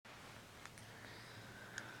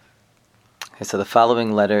Okay, so the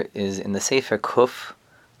following letter is in the Sefer Kuf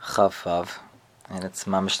Chavav, and it's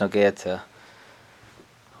mamish nogea to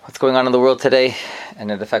what's going on in the world today,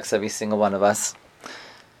 and it affects every single one of us.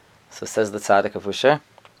 So says the Tzaddik of Usher,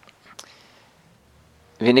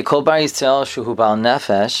 V'ni kol bar Yisrael shuhu bal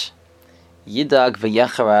nefesh yidag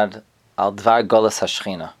v'yecharad al dvar golas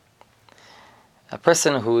hashchina. A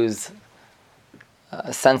person who is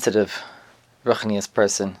a sensitive, ruchnius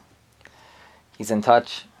person, he's in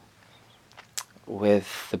touch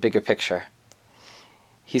with the bigger picture.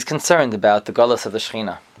 He's concerned about the golas of the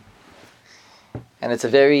Shechina. And it's a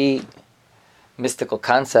very mystical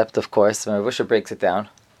concept, of course, when Rav Usher breaks it down.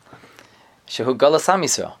 Shehu golas am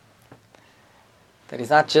Yisrael. That he's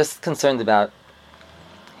not just concerned about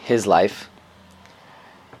his life.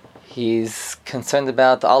 He's concerned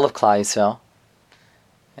about all of Klal Yisrael.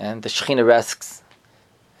 And the Shechina rests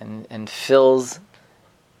and fills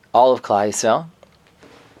all of Klal Yisrael.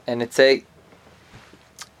 And it's a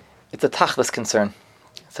tachlis concern.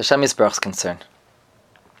 It's Hashem Yisbarach's concern.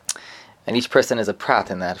 And each person is a prat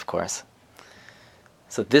in that, of course.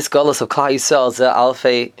 So this galus of Klal Yisrael is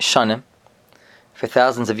alfei shanim. For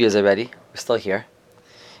thousands of years already. We're still here.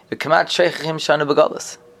 To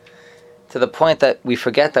the point that we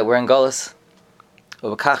forget that we're in galus.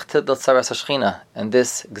 And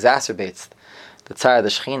this exacerbates the tzar of the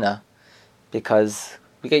Shechina, because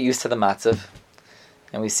we get used to the matzav,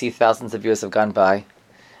 and we see thousands of years have gone by,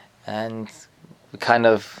 and we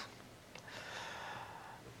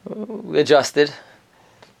adjusted,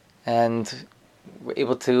 and we're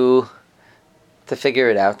able to figure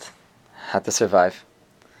it out, how to survive.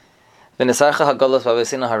 And the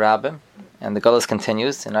galus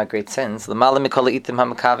continues in our great sins,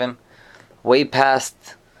 way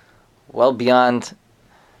past, well beyond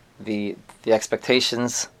the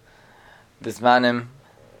expectations, the zmanim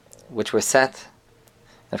which were set.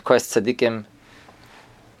 And of course, tzaddikim,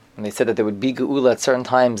 when they said that there would be geula at certain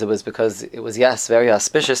times, it was because it was, yes, very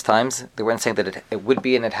auspicious times. They weren't saying that it would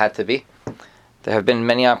be and it had to be. There have been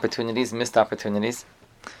many opportunities, missed opportunities.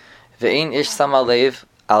 Ve'ein ish sam alev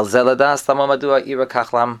al zeladas lama madua ira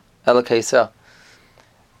kachlam elokei.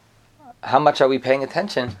 How much are we paying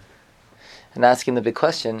attention and asking the big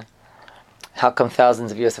question, how come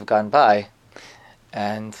thousands of years have gone by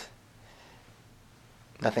and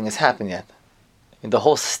nothing has happened yet? The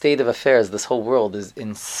whole state of affairs, this whole world is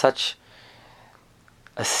in such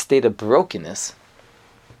a state of brokenness.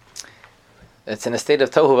 It's in a state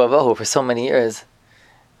of tohu vavohu for so many years,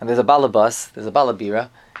 and there's a balabas, there's a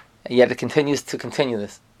balabira, and yet it continues to continue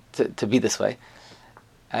this, to be this way.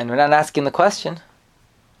 And we're not asking the question,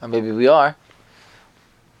 or maybe we are,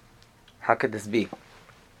 how could this be?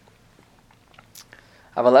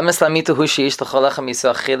 Every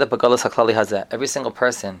single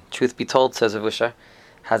person, truth be told, says Rav Usher,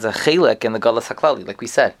 has a chilek in the galus haklali. Like we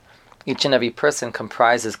said, each and every person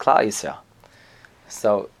comprises Klal Yisrael.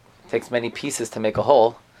 So it takes many pieces to make a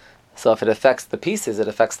whole. So if it affects the pieces, it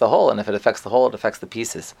affects the whole, and if it affects the whole, it affects the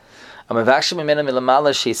pieces. What Hashem Yisbarach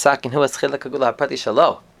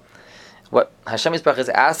is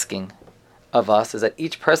asking of us is that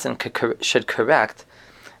each person should correct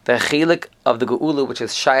the chilik of the geula which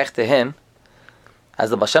is shaykh to him, as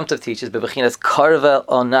the Baal Shem Tov teaches, bebechinas karva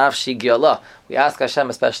o nafshi giola. We ask Hashem,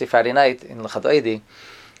 especially Friday night in L'chad Oidi,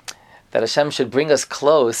 that Hashem should bring us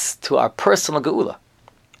close to our personal geula.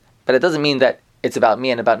 But it doesn't mean that it's about me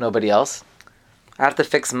and about nobody else. I have to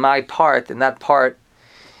fix my part, and that part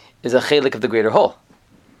is a chilik of the greater whole.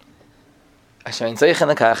 But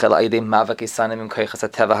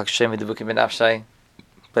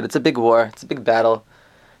it's a big war, it's a big battle,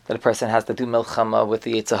 that a person has to do milchama with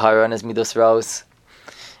the Yetzer Hara and his midos raos,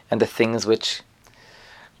 and the things which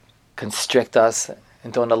constrict us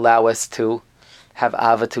and don't allow us to have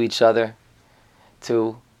ava to each other,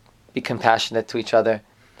 to be compassionate to each other,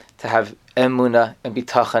 to have emuna and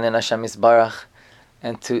bitachon in Hashem Yisbarach,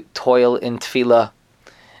 and to toil in tefillah,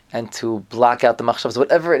 and to block out the machshavas,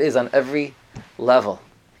 whatever it is on every level,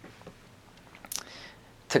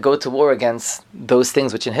 to go to war against those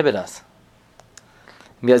things which inhibit us,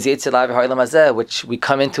 which we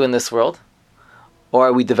come into in this world,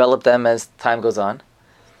 or we develop them as time goes on.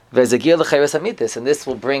 And this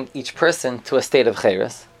will bring each person to a state of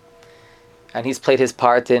chayres. And he's played his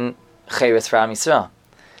part in chayres for Am Yisrael.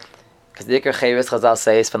 Because the Iker chayres, Chazal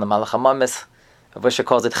says, from the Malach HaMamis. Rav Usher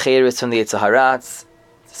calls it chayres from the Yetzer Hara. It's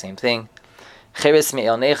the same thing. Chayres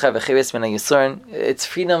mi'el necha v'chayres min ha'yisurin. It's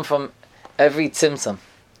freedom from every tzimtzum,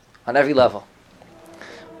 on every level.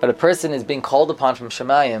 But a person is being called upon from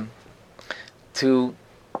Shemayim to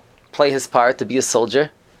play his part, to be a soldier,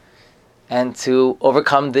 and to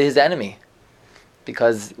overcome his enemy.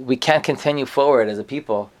 because we can't continue forward as a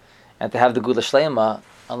people and to have the Gula Shlema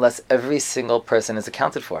unless every single person is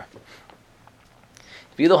accounted for.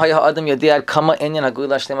 Vishu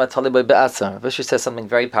says something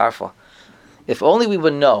very powerful. If only we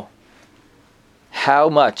would know how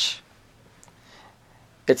much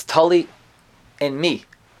it's totally in me,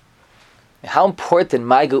 how important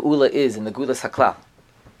my Geula is in the Gula Saklal.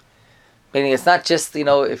 Meaning it's not just,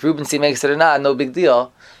 if Reuben C makes it or not, no big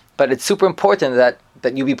deal, but it's super important that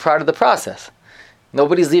you be part of the process.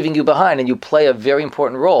 Nobody's leaving you behind, and you play a very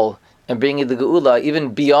important role in bringing the Geula,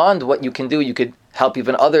 even beyond what you can do. You could help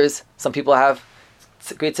even others. Some people have,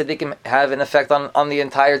 great tzaddikim have an effect on the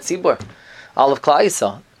entire tzibur, all of Klal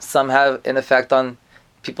Yisrael. Some have an effect on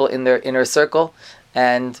people in their inner circle,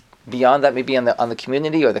 and beyond that, maybe on the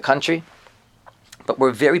community or the country. But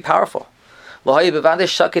we're very powerful. We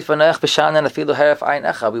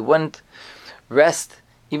wouldn't rest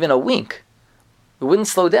even a wink. We wouldn't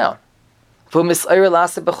slow down. He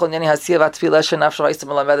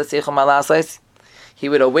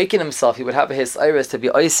would awaken himself. He would have his iris to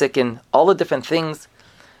be Isaac in all the different things,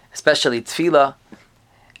 especially tefillah,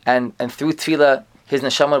 and through tefillah, his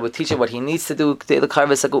neshama would teach him what he needs to do.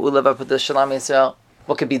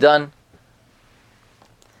 What could be done?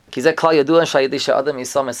 When a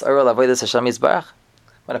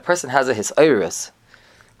person has a his iris,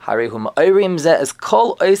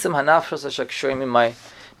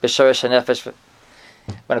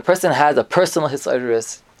 when a person has a personal his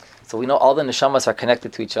iris, so we know all the neshamas are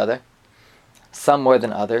connected to each other, some more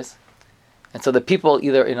than others, and so the people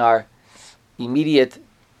either in our immediate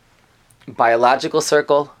biological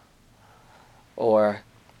circle or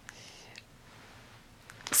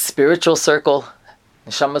spiritual circle,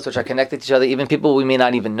 neshamas which are connected to each other, even people we may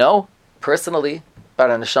not even know personally, but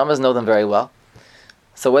our neshamas know them very well.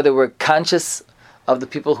 So whether we're conscious of the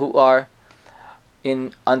people who are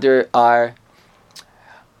under our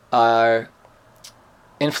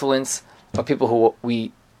influence, or people who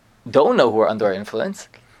we don't know who are under our influence,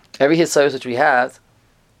 every hisayrus which we have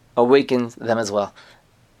awakens them as well.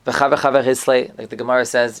 Like the Gemara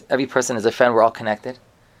says, every person is a friend, we're all connected.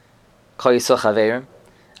 So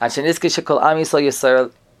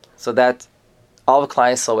that all of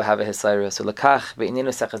Klal Yisrael will have a hisayrus. And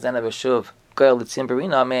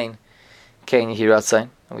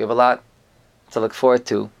we have a lot to look forward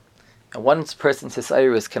to. And one person's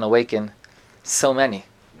hisayrus can awaken so many.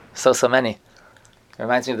 So many. It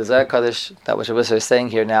reminds me of the Zohar Kodesh, that which Abusar is saying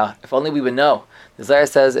here now. If only we would know. The Zohar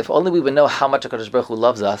says, if only we would know how much HaKadosh Baruch Hu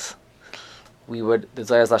loves us, the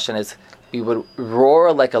Zohar's lashon is, we would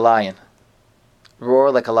roar like a lion.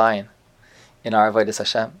 Roar like a lion in our avodas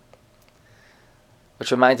Hashem.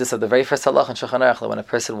 Which reminds us of the very first halach in Shulchan Aruch, that when a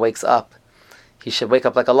person wakes up, he should wake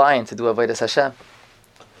up like a lion to do avodas Hashem.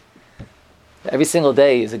 Every single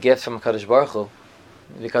day is a gift from HaKadosh Baruch Hu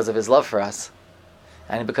because of his love for us,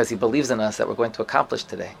 and because he believes in us that we're going to accomplish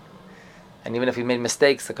today. And even if we made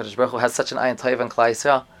mistakes, the HaKadosh Baruch Hu has such an ayin tov on Klal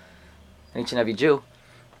Yisrael, and each and every Jew,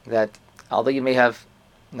 that although you may have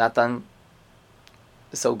not done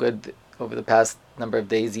so good over the past number of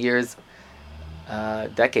days, years,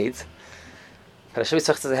 decades, but Hashem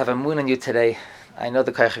says, I have a moon on you today. I know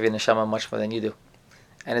the koyach of your neshama much more than you do.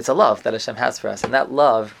 And it's a love that Hashem has for us. And that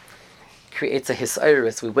love creates a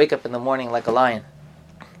hisayrus. We wake up in the morning like a lion.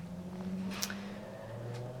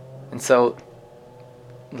 And so,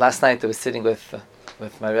 last night I was sitting with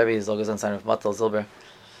my Rebbe, Zolgazon son of Matal Zilber,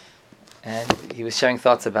 and he was sharing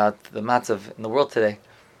thoughts about the matzav in the world today.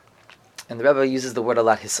 And the Rebbe uses the word a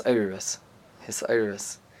lot, hisayrus.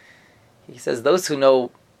 Hisayrus. He says, those who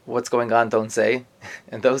know what's going on don't say,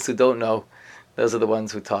 and those who don't know, those are the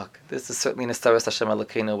ones who talk. This is certainly Nistaras Hashem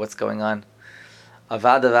Elokeinu, what's going on.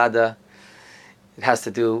 Avada, it has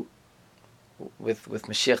to do with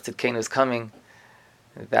Mashiach Tzidkenu's coming.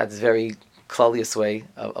 That's very klalius way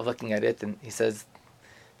of looking at it. And he says,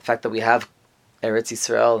 the fact that we have Eretz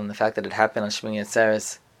Yisrael and the fact that it happened on Shmini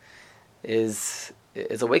Atzeres is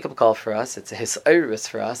a wake-up call for us. It's a hisayrus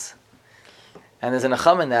for us. And there's a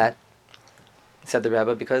nacham in that, said the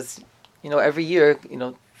Rebbe, because, every year,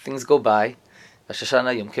 things go by. Rosh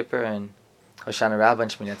Hashanah, Yom Kippur, and Hoshana Rabbah,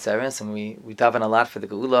 and Shmini Atzeres, and we daven a lot for the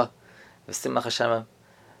Geula, V'stimach Hashem,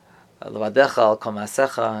 L'vadecha, Al Kol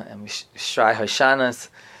Ma'asecha, and we shrai Hoshanas.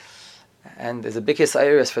 And there's a big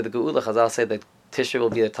hisayrus for the Geula. Chazal say that Tishrei will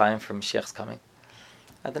be the time for Mashiach's coming.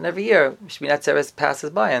 And then every year, Shmini Atzeres passes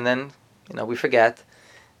by, and then, we forget,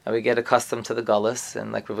 and we get accustomed to the Gullus,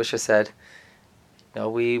 and like Rav Usher said,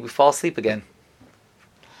 we fall asleep again.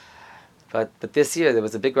 But this year there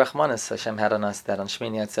was a big rachmanis Hashem had on us, that on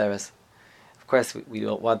Shmini Atzeres, of course we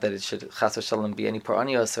don't want that it should chas v'shalom be any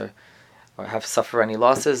paranios or or have suffer any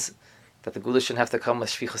losses, that the Gula shouldn't have to come with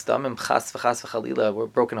shvichus damim, chas v'chalila. We're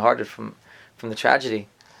brokenhearted from the tragedy.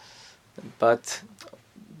 But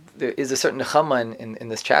there is a certain nechama in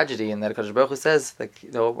this tragedy, and that HaKadosh Baruch Hu says, like,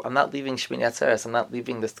 I'm not leaving Shmini Atzeres, I'm not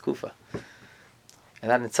leaving this tkufa.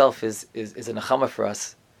 And that in itself is a nechama for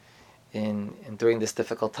us in during this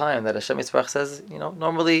difficult time, that Hashem Yisparach says,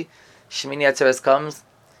 normally Shmini Atzeres comes,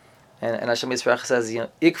 and Hashem Yisparach says, ikfu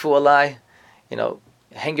alai,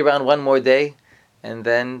 hang around one more day, and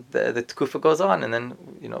then the tkufa goes on, and then,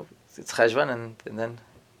 it's cheshvan, and then,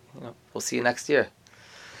 we'll see you next year.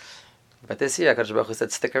 But this year, HaKadosh Baruch Hu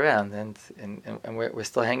said, stick around, and we're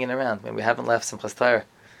still hanging around. We haven't left Simchas Torah.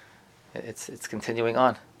 It's continuing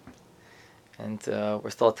on. And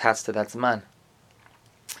we're still attached to that Zman.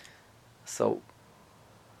 So,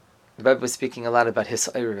 the Rebbe was speaking a lot about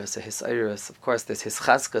His'airus. A His'airus, of course, there's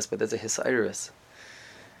Hischazkas, but there's a His'airus.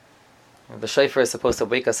 The shofar is supposed to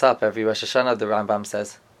wake us up every Rosh Hashanah, the Rambam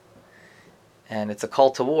says. And it's a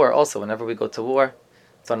call to war also. Whenever we go to war,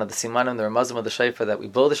 it's one of the simanim, the ramazim of the shofar, that we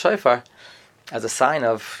blow the shofar as a sign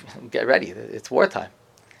of, get ready, it's wartime.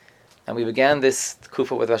 And we began this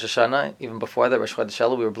kufa with Rosh Hashanah. Even before that, Rosh Chodesh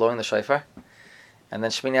Elul, we were blowing the shofar. And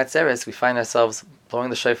then Shmini Atzeres, we find ourselves blowing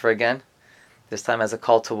the shofar again, this time as a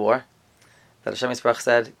call to war. That Hashem Yisparach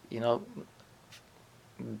said,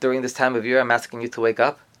 during this time of year, I'm asking you to wake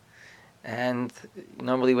up. And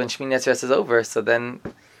normally when Shmini Atzeres is over, so then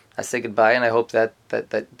I say goodbye, and I hope that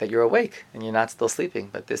you're awake and you're not still sleeping.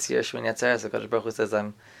 But this year, Shmini Atzeres, HaKadosh Baruch Hu says,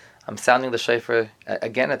 I'm sounding the shofar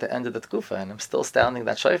again at the end of the tkufa, and I'm still sounding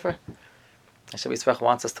that shofar. Hashem Yisparach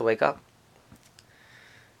wants us to wake up.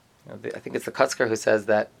 I think it's the Kutzker who says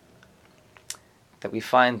that we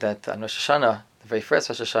find that on Rosh Hashanah, the very first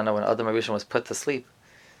Rosh Hashanah, when Adam HaRishon was put to sleep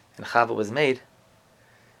and Chava was made,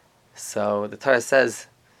 so the Torah says,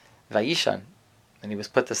 Vayishan, and he was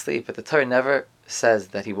put to sleep, but the Torah never says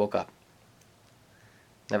that he woke up.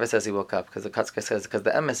 Never says he woke up, because the Kutzker says, because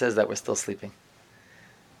the Emes says that we're still sleeping.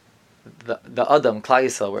 The Adam, Klal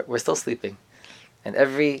Yisrael, we're still sleeping. And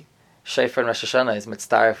every shofar in Rosh Hashanah is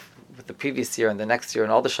mitzdaref with the previous year and the next year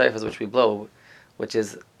and all the shofars which we blow, which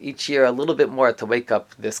is each year a little bit more to wake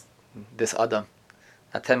up this Adam,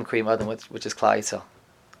 Atem Kriyim Adam, which is Klal Yisrael.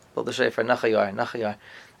 Blow the shofar, Nachayar, Nachayar.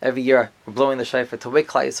 Every year we're blowing the shofar to wake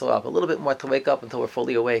Klal Yisrael up, a little bit more to wake up until we're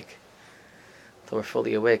fully awake. And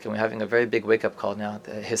we're having a very big wake-up call now.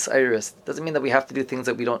 His iris doesn't mean that we have to do things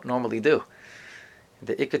that we don't normally do.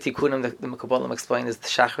 The Ikar Tikkunim, the Mekabalim explain, is the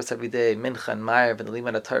Shachris every day, Mincha and Ma'ariv and the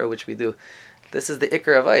Liman Torah, which we do. This is the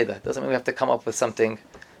Ikar of Aida. Doesn't mean we have to come up with something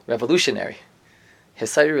revolutionary.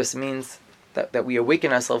 His iris means that we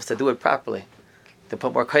awaken ourselves to do it properly, to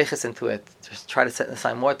put more koiches into it, just try to set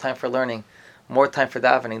aside more time for learning, more time for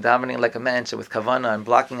davening like a mensch with kavanah and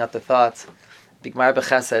blocking out the thoughts. Bigmar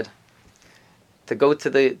b'chesed. To go to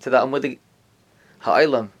the Amud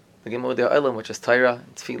Ha'olam, the Gemud Ha'olam, which is Torah,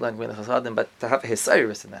 Tefillah, and Gemilas Chasadim, but to have his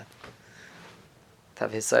Cyrus in that.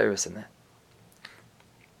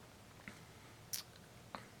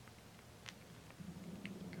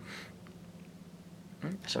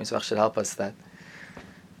 Hashem Yisrael should help us that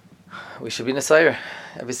we should be Nesayr.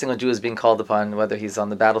 Every single Jew is being called upon, whether he's on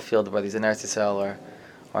the battlefield, whether he's in Eretz Yisrael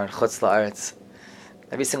or in Chutz La'aretz.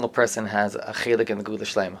 Every single person has a chelik in the Gula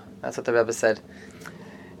Shleima. That's what the Rebbe said.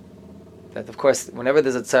 That of course, whenever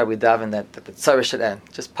there's a tsar, we daven that the tsar should end.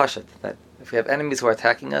 Just push it. That if we have enemies who are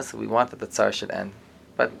attacking us, we want that the tsar should end.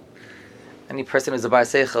 But any person who's a bar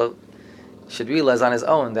seichel should realize on his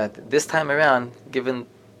own that this time around, given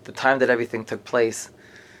the time that everything took place,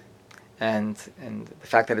 and the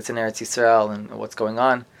fact that it's in Eretz Yisrael and what's going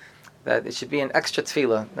on, that it should be an extra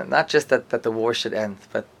tefillah, not just that the war should end,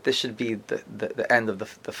 but this should be the end of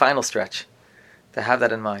the final stretch. To have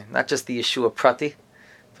that in mind, not just the Yeshua Prati,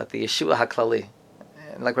 but the Yeshua HaKlali.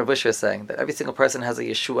 And like Rav Busher is saying, that every single person has a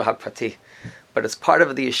Yeshua HaPrati, but it's part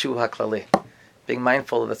of the Yeshua HaKlali. Being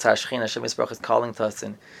mindful of the Tzar Shechina, Hashem Yisparach is calling to us,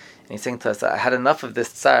 and he's saying to us, I had enough of this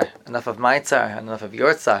Tzar, enough of my Tzar, enough of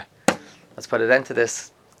your Tzar. Let's put an end to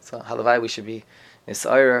this. So halavai, we should be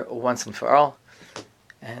Nisayr once and for all,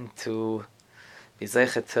 and to be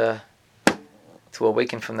zeichet to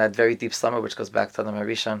awaken from that very deep slumber which goes back to Adam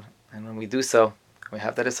HaRishon. And when we do so, we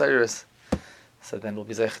have that Osiris, so then we'll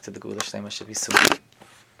be zeichet to the Gula Shlema should be soon.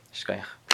 Shkayach.